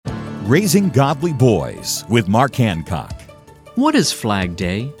Raising Godly Boys with Mark Hancock. What is Flag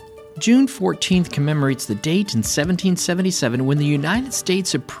Day? June 14th commemorates the date in 1777 when the United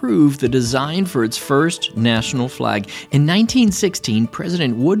States approved the design for its first national flag. In 1916,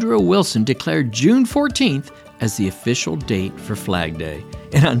 President Woodrow Wilson declared June 14th as the official date for Flag Day.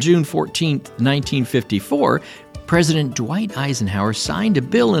 And on June 14th, 1954, President Dwight Eisenhower signed a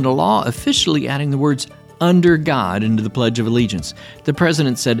bill into law officially adding the words "under God" into the Pledge of Allegiance. The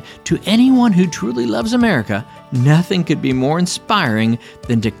president said, "To anyone who truly loves America, nothing could be more inspiring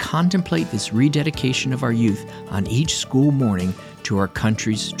than to contemplate this rededication of our youth on each school morning to our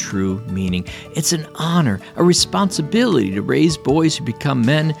country's true meaning." It's an honor, a responsibility to raise boys who become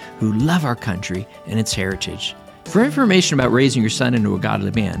men who love our country and its heritage. For information about raising your son into a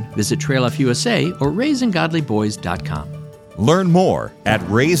godly man, visit Trail Life USA or raisinggodlyboys.com. Learn more at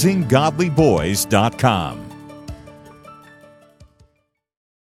raisinggodlyboys.com.